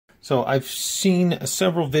So I've seen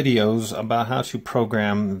several videos about how to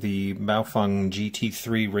program the Baofeng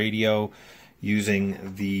GT-3 radio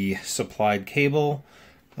using the supplied cable.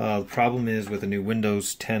 The problem is with the new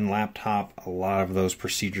Windows 10 laptop, a lot of those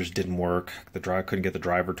procedures didn't work. I couldn't get the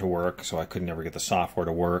driver to work, so I could never get the software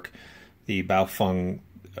to work. The Baofeng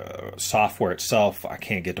software itself, I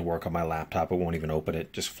can't get to work on my laptop. It won't even open.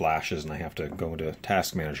 It just flashes, and I have to go into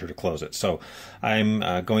Task Manager to close it. So I'm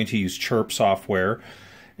going to use Chirp software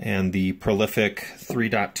and the prolific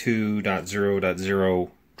 3.2.0.0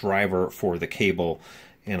 driver for the cable,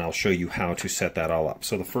 and I'll show you how to set that all up.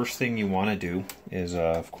 So the first thing you want to do is,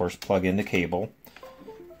 of course, plug in the cable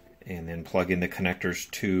and then plug in the connectors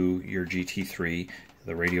to your GT3.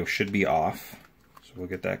 The radio should be off, so we'll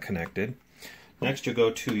get that connected. Next, you'll go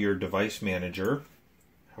to your device manager.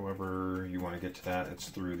 However you want to get to that, it's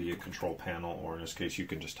through the control panel, or in this case you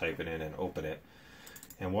can just type it in and open it.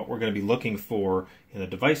 And what we're going to be looking for in the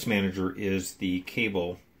device manager is the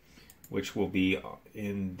cable, which will be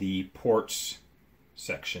in the ports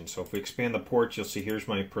section. So if we expand the ports, you'll see here's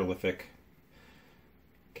my prolific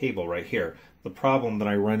cable right here. The problem that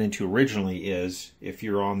I run into originally is if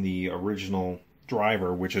you're on the original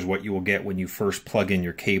driver, which is what you will get when you first plug in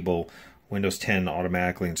your cable, Windows 10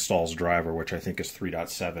 automatically installs driver, which I think is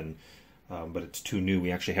 3.7, but it's too new.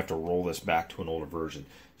 We actually have to roll this back to an older version.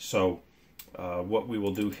 So what we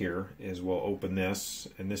will do here is we'll open this.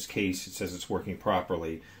 In this case, it says it's working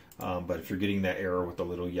properly, but if you're getting that error with the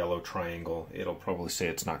little yellow triangle, it'll probably say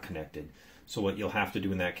it's not connected. So what you'll have to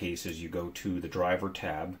do in that case is you go to the driver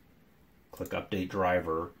tab, click Update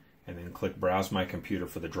Driver, and then click Browse My Computer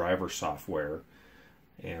for the driver software.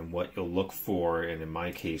 And what you'll look for, and in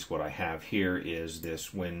my case what I have here, is this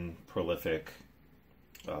WinProlific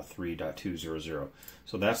 3.2.0.0.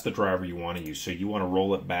 So that's the driver you want to use. So you want to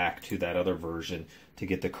roll it back to that other version to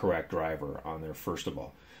get the correct driver on there first of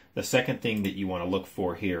all. The second thing that you want to look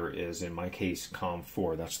for here is, in my case,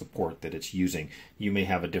 COM4. That's the port that it's using. You may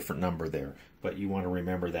have a different number there, but you want to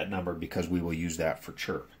remember that number because we will use that for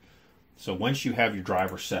Chirp. So once you have your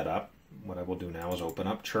driver set up, what I will do now is open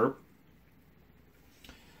up Chirp.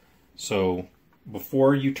 So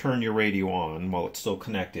before you turn your radio on, while it's still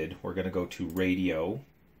connected, we're going to go to Radio,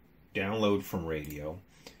 download from Radio,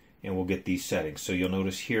 and we'll get these settings. So you'll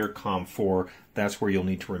notice here, COM4, that's where you'll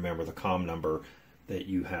need to remember the COM number that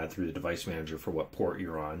you had through the device manager for what port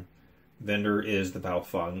you're on. Vendor is the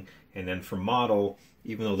Baofeng, and then for model,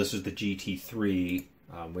 even though this is the GT3,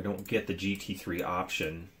 we don't get the GT3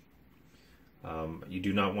 option. You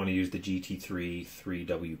do not want to use the GT3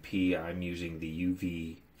 3WP. I'm using the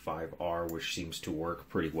UV5R, which seems to work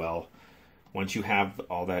pretty well. Once you have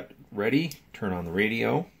all that ready, turn on the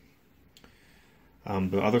radio.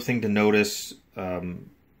 The other thing to notice,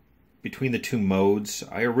 between the two modes,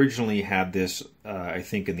 I originally had this, I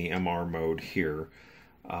think, in the MR mode here.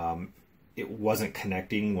 It wasn't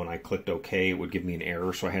connecting. When I clicked OK, it would give me an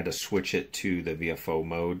error, so I had to switch it to the VFO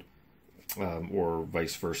mode, or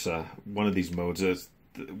vice versa. One of these modes is,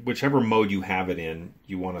 whichever mode you have it in,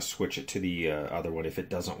 you want to switch it to the other one if it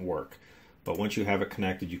doesn't work. But once you have it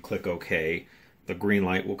connected, you click OK. The green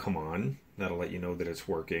light will come on. That'll let you know that it's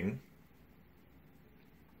working.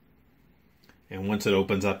 And once it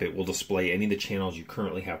opens up, it will display any of the channels you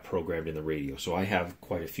currently have programmed in the radio. So I have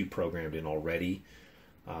quite a few programmed in already.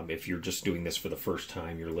 If you're just doing this for the first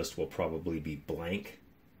time, your list will probably be blank.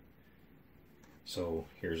 So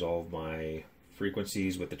here's all of my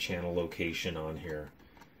frequencies with the channel location on here.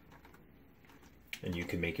 And you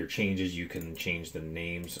can make your changes. You can change the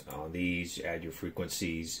names on these, add your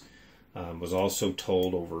frequencies. Was also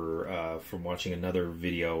told over from watching another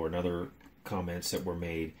video or another comments that were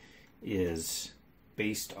made, is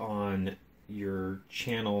based on your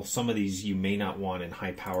channel, some of these you may not want in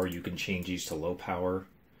high power. You can change these to low power.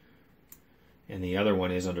 And the other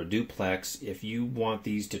one is under Duplex. If you want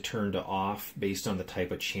these to turn to off based on the type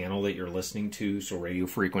of channel that you're listening to, so radio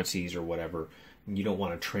frequencies or whatever, and you don't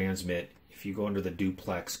want to transmit, if you go under the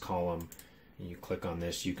Duplex column and you click on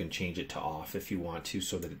this, you can change it to off if you want to,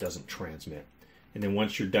 so that it doesn't transmit. And then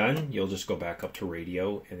once you're done, you'll just go back up to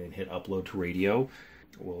radio and then hit upload to radio.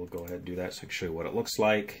 We'll go ahead and do that so I can show you what it looks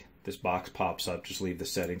like. This box pops up, just leave the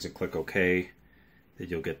settings and click OK. Then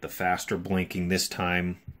you'll get the faster blinking this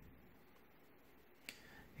time.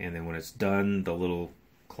 And then when it's done, the little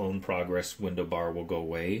clone progress window bar will go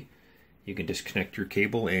away. You can disconnect your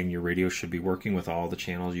cable and your radio should be working with all the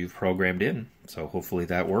channels you've programmed in. So hopefully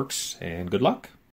that works, and good luck.